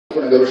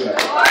ነገሮች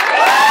ናቸው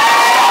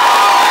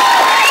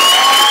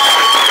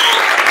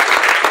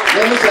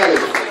ለምሳሌ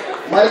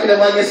ማይክ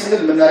ለማግኘት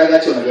ስንል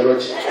የምናደርጋቸው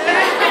ነገሮች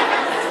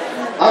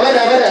አበዳ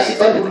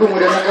ሲባል ሁሉም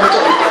ወደ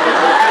መቀመጫው ይጣጣል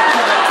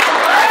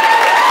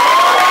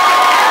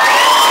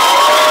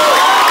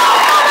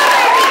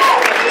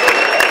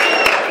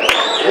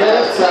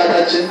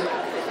ሰዓታችን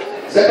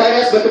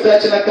ዘካሪያስ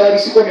በክፍላችን አካባቢ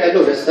ሲቆም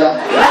ያለው ደስታ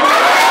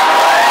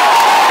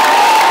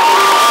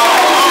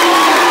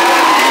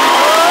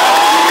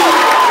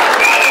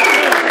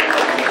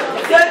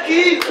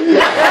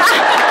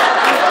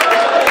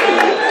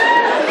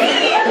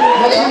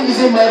መቼም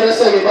ጊዜ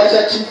ማይረሳው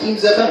የባሻችን ቲም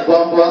ዘፈን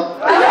ቧንቧ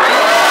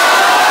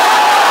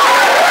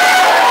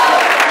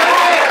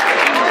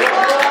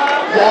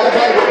የአርባ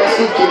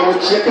የባስኬት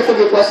ጌሞች የክፍል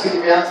የኳስ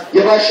ግጥሚያ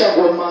የባሻ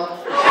ጎማ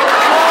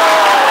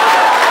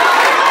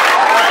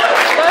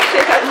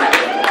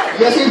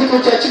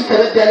የሴቶቻችን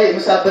ከበድ ያለ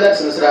የምሳበላት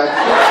ስነስርዓት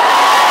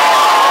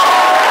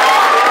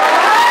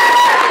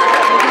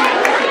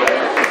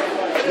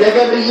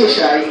የገብርዬ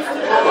ሻይ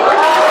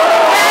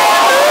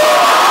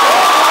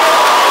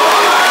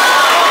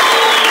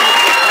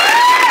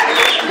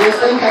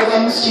የስጠኝ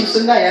 45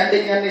 ቺፕስና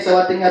የአንደኛና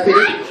የሰባተኛ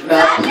ፔሬድ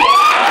ናፕ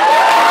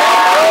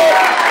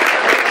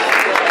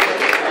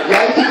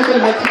የአይቲ ክፍል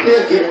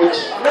መልቲፕሌየር ጌሞች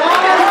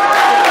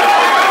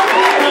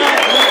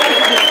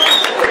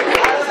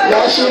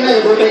ያሽና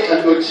የቦሌ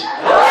ቀልዶች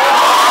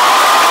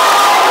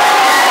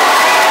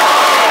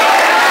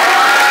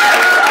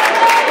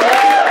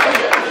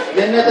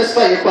የነ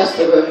ተስፋ የኳስ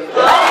ጥበብ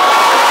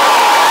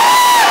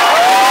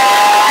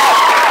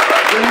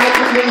የነ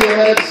ክፍሌ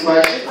የመረብ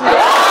ስማሽ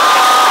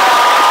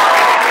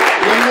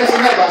የነ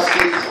ስና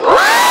ባስኬት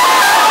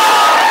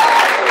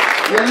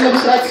የነ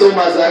ብስራት ሰው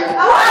ማዛግ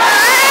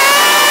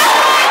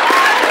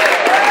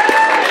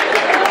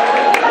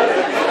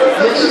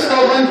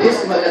የቺስታውባን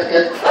ዴስክ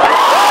መቀጥቀጥ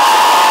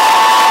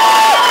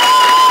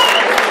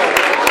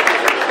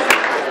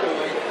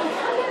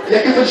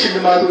የክፍል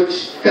ሽልማቶች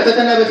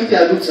ከፈተና በፊት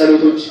ያሉት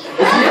ጸሎቶች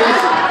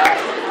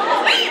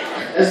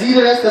እዚህ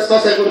ድረስ ተስፋ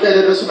ሳይቆርጡ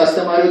ያደረሱ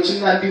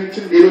አስተማሪዎችና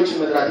እንዲሁም ሌሎችን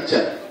መጥራት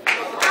ይቻላል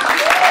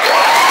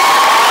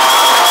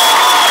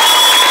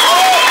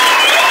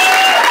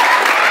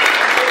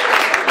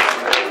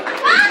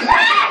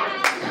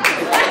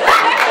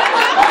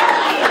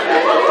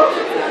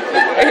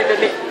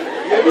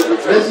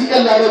በዚህ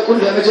ቀን ላበቁን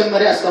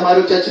በመጀመሪያ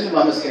አስተማሪዎቻችንን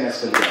ማመስገን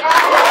ያስፈልጋል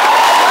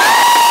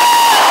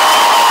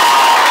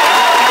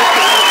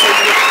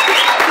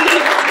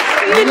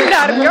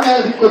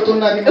ምንም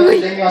ቢቆጡና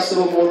ቢመለኛው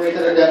አስበው መሆኑን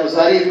የተረዳነው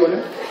ዛሬ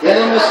ቢሆንም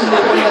ያለነሱ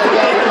ምክርና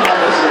ድጋፍ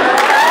ማለት ነው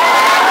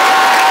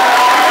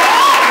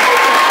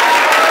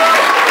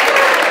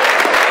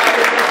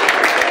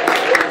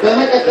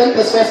በመቀጠል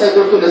ተስፋ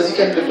ሳይቆርጡ ለዚህ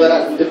ቀን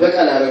ድበቃ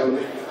ላደረጉ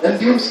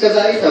እንዲሁም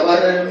እስከዛሬ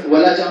ተባረርን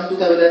ወላጅ አምጡ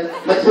ተብለን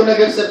መጥፎ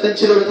ነገር ሰርተን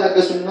ችለው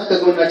ለታገሱና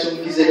ከጎናቸው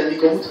ጊዜ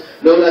ለሚቆሙት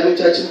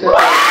ለወላጆቻችን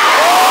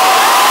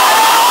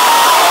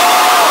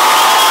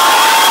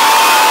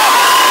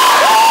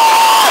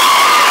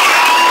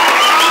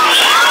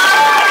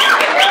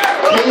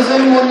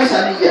የዘኑ ወነስ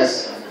አንያስ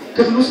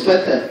ክፍል ውስጥ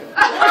በልተን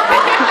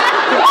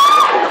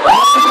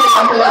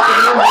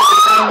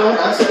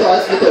አንስተው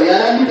አስልተው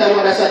ያላንዲ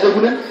ተማሪ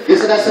ያሳደጉልን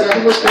የጽዳት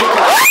ሰራተኞች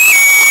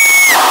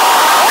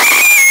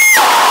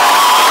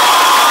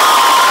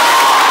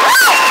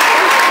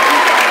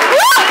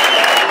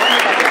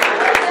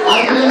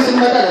አብረን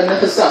ስንመጣ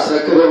ለነፍሳ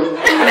አስረክበው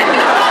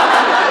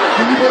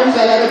ዩኒፎርም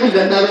ካላደረግን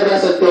ለናበራ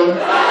ሰጥተው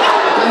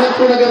ከመጥፎ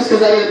ነገር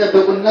እስከዛሬ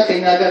የጠበቁና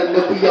ከኛ ጋር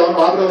ለኩያው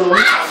ነው አብረው ነው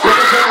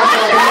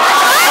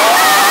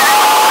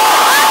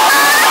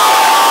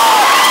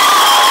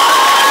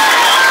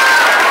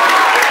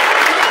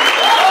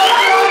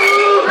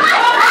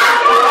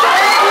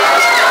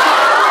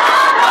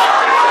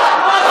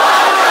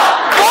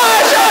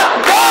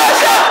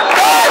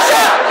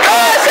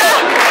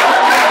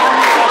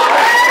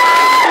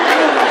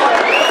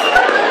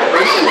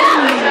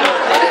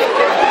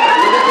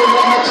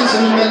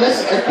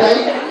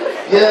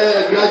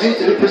የግራጁዌት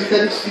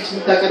ሪፕሬዘንታቲቭ ስፒች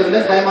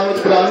የምታቀርብልን ሃይማኖት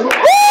ብርሃኑ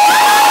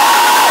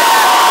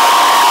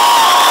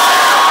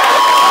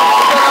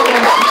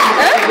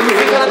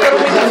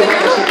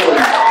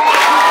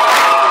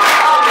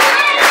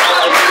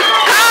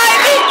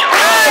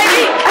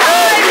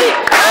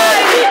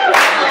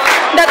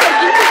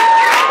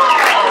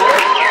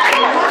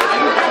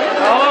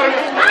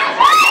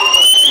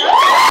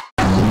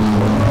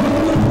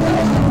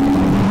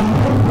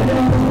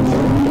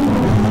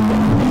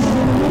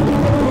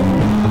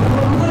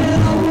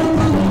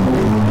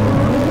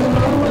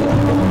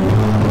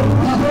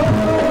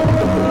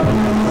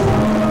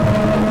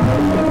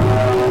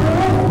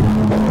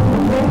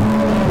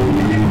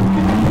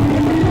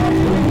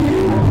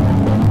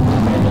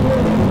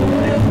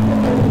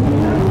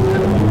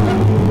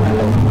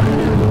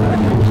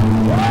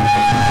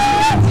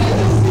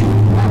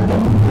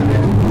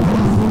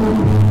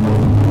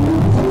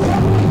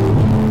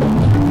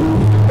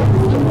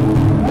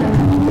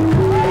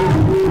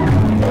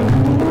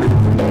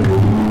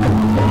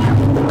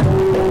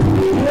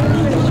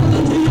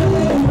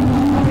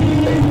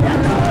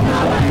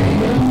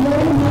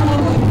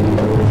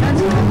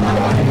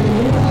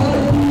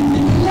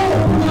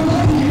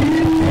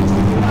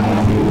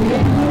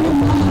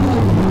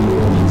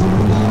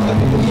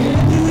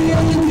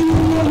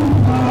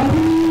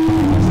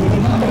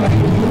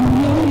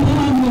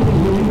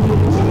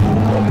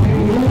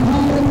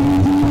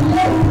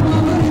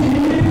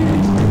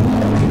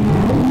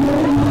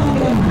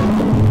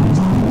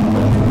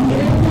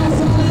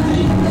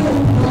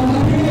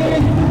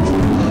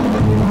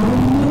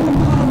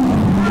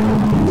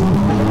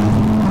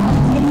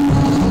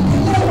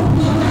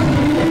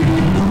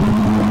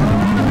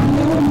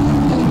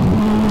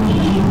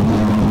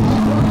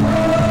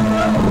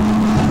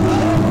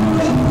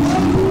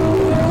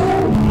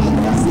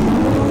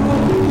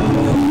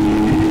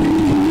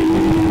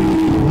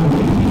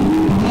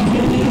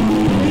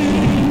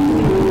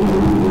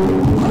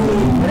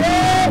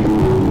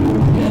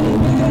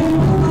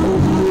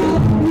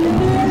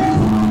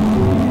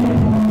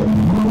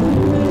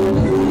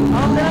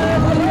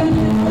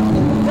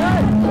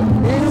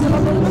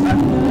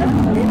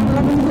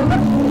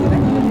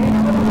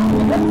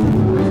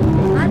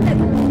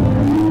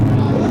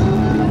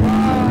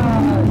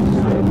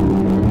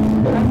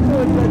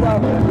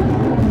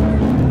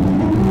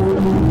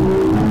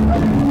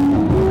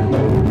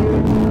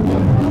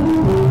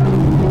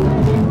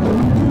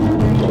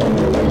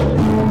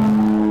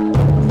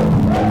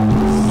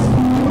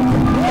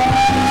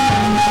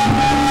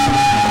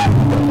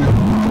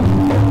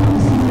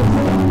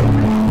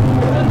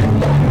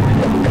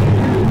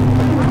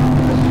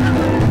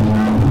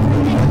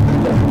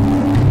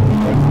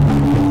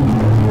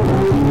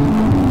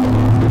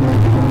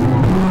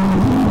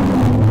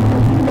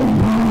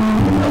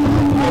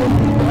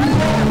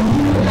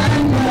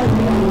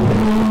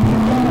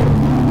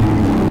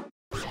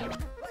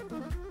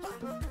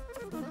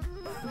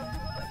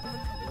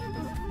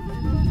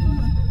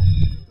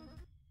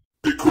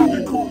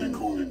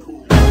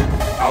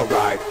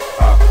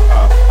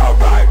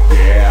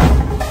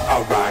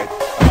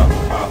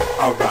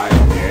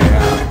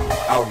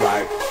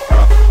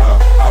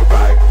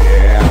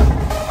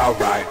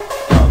alright.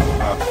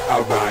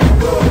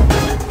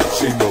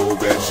 She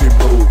moving, she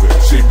moving,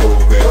 she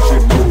moving, she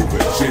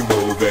moving, she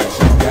moving,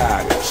 she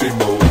got it. She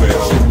moving,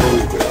 she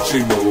moving, she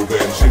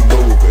moving, she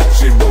moving,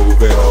 she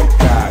moving, she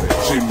got it.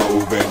 She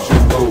moving, she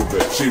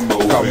moving, she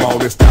moving. Come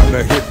on, it's time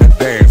to hit the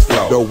dance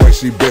floor. The way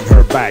she bent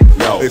her back,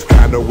 yo, it's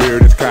kinda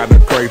weird, it's kinda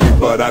crazy,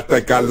 but I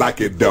think I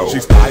like it though.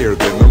 She's higher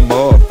than the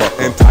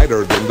motherfucker and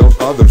tighter than those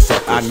other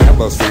suckers. I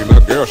never seen a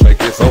girl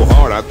shake it so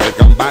hard, I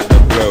think I'm about to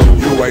blow.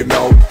 You ain't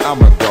know,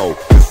 I'ma go.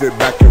 Just sit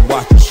back and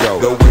watch the show.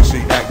 The way she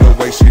act, the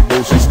way she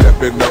moves, she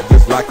stepping up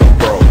just like a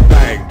pro.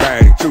 Bang,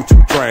 bang,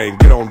 choo-choo train,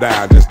 get on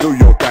down, just do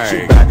your thing.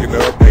 She backing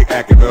up, they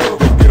acting up,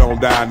 just get on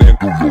down and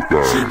do your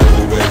thing. She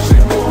moving,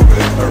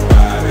 her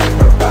body,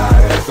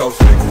 so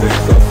sexy,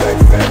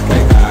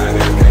 can't hide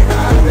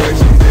it,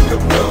 she's in the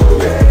flow.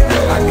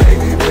 I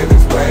can't even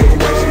explain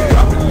when she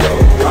dropping low,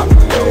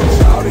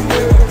 shawty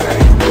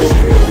entertain.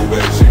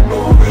 She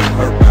moving,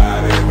 her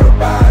body,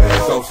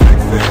 so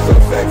sexy,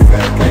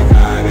 can't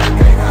hide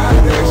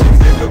it,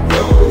 she's in the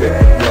flow.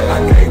 I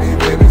can't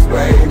even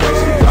explain when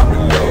she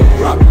dropping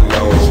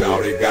low,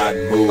 shawty got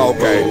moved.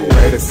 Okay,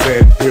 ready,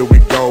 set, here we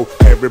go.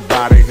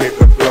 Everybody hit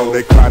the flow.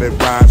 They crowded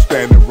rhyme,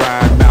 standing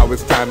rhyme. Now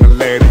it's time to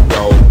let it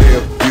go.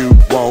 If you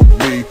want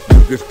me, you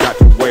just got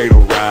to wait a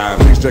rhyme.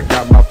 Please check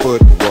out my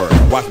footwork.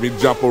 Watch me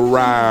jump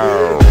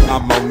around.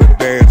 I'm on the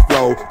dance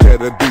floor. Tell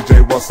the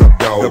DJ what's up,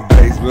 though. The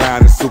bass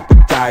line is super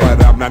tight,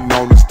 but I'm not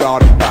known to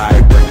start a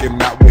fight. Breaking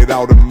out with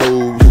all the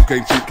moves. You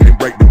can't cheat, can't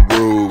break the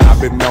rules. I've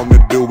been known to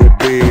do it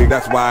big.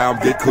 That's why I'm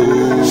get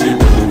cool. She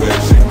moving,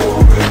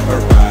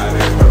 her body,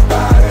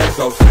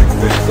 so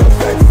sexy,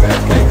 can't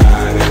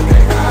hide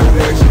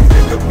it, she's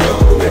in the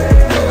flow.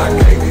 I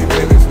can't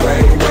even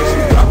explain when she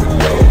dropping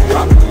low,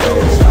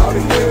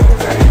 shawty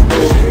entertain.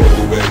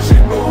 She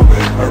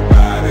moving, her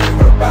body,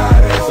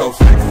 so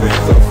sexy,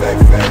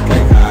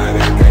 can't hide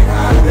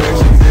it,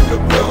 she's in the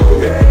flow.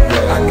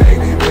 I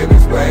can't even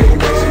explain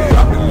when she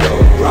dropping low,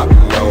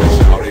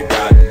 shawty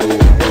got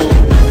moved.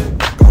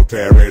 Go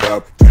tear it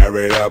up, tear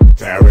it up,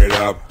 tear it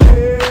up. Go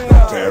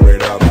tear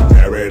it up,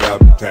 tear it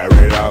up, tear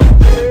it up.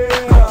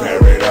 Go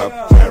tear it up,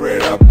 tear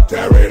it up,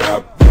 tear it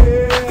up.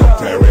 Go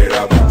tear it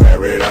up,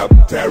 tear it up,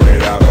 tear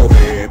it up. Go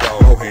ahead, go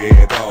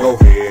ahead, go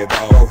ahead,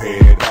 go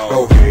ahead,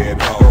 go ahead,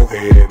 go ahead,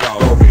 go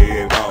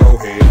ahead, go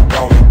ahead.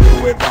 Don't do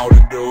it, don't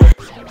do it.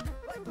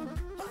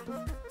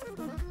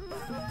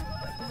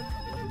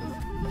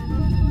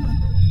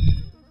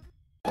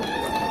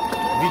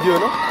 Video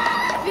no?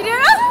 Video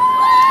no?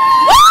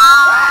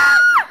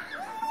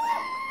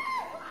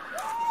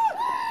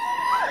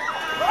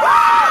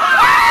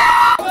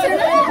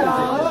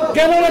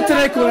 Gel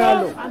trek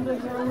koyalım.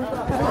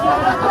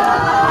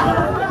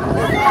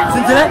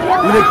 Sizce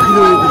yine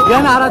kilo yedik.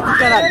 Yani arattık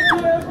karar.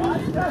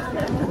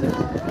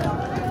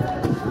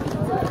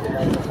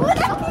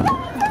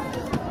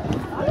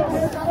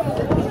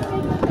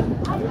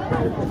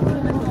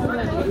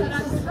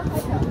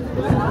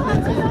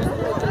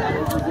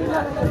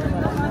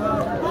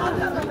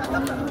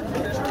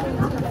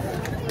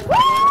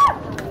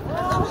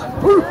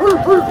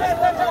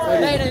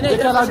 Ne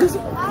kadar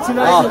güzel.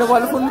 Sinirle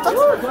telefonunu tak.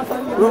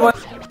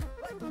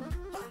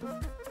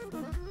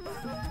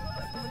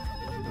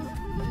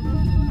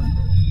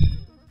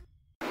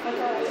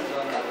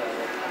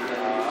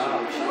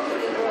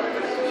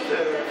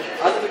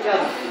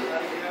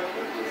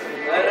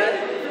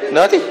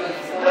 Nanti?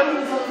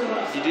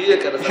 Video ya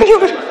karena video.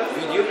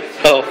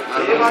 Oh.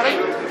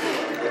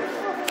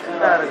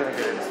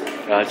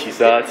 Kaçı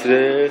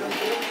saattir?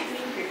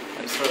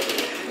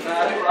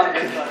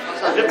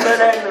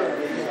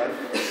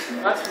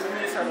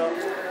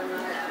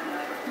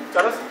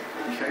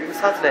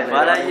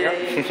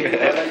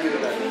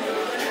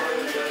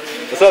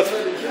 Saat.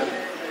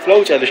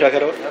 Flow çaldı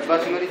şakara.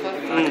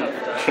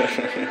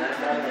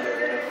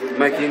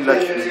 Makin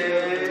laç.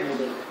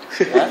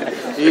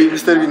 İyi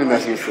Mr. Bean'in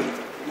nasıl?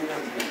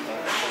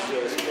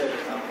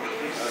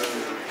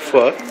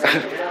 Fuck.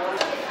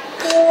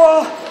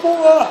 Wow,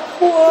 wow,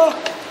 wow.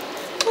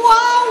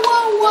 Wow,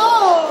 wow,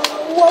 wow.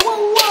 Wow,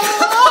 wow,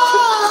 wow.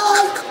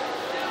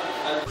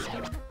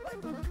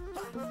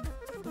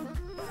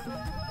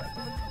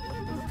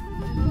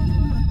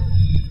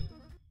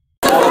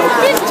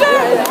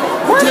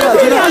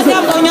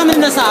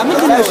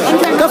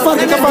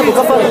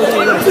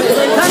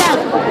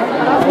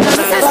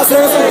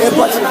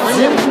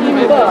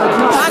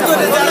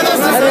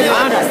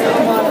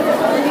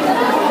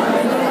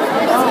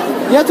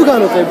 Ya tu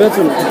kan oke,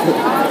 betul.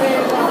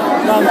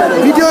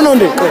 Video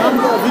nonde.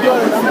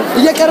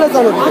 Iya karena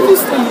tahu.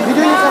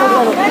 Video ini karena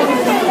tahu.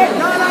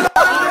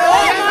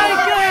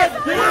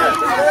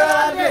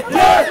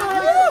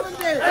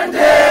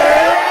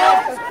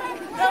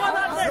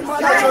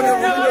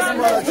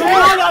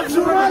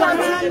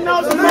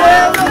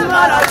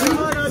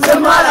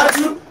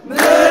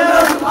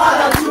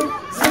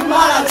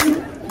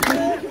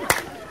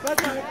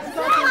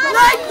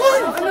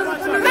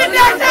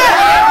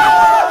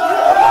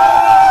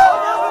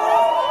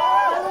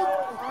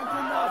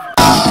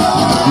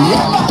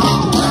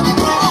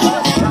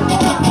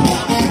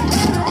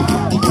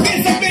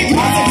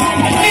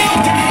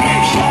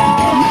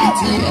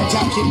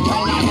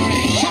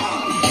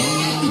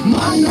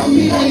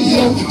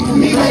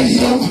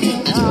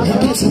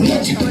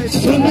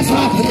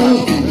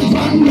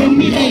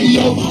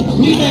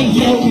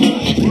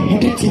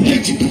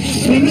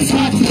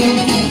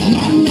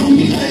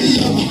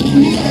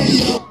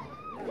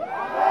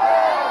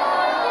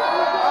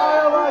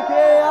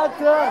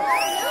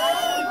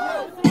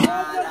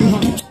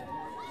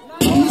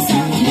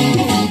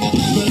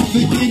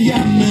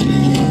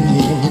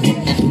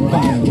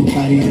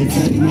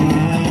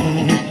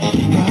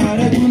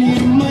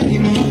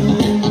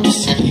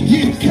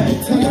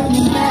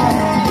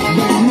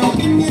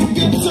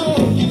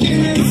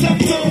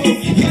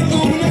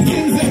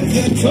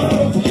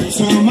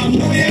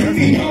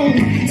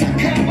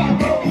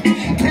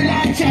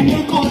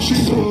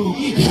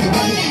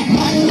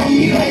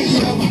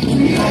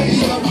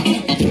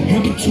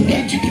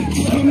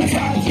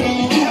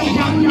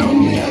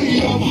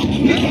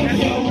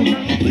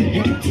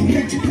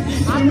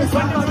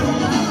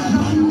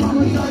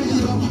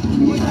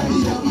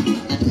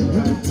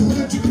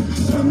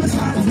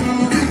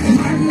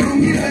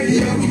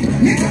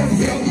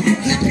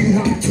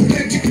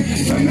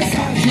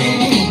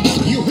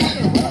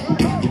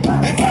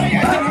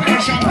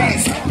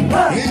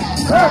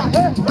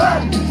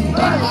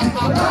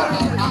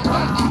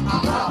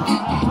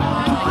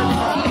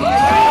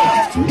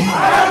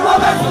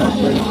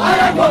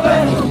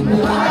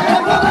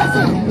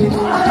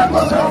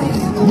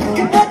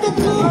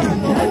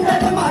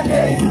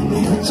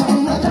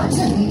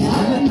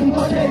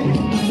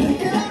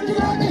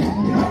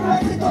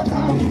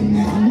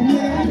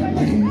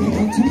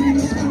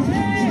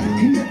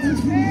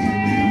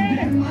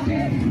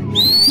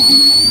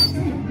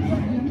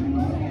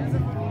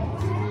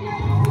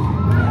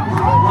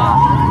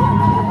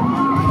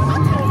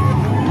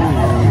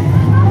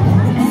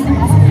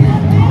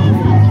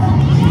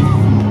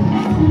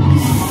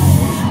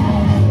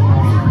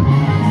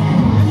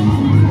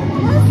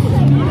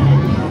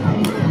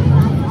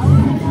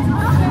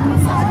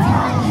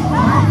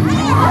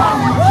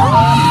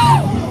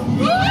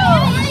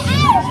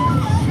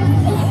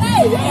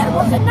 Hey, yeah,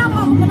 what's the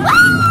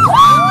number?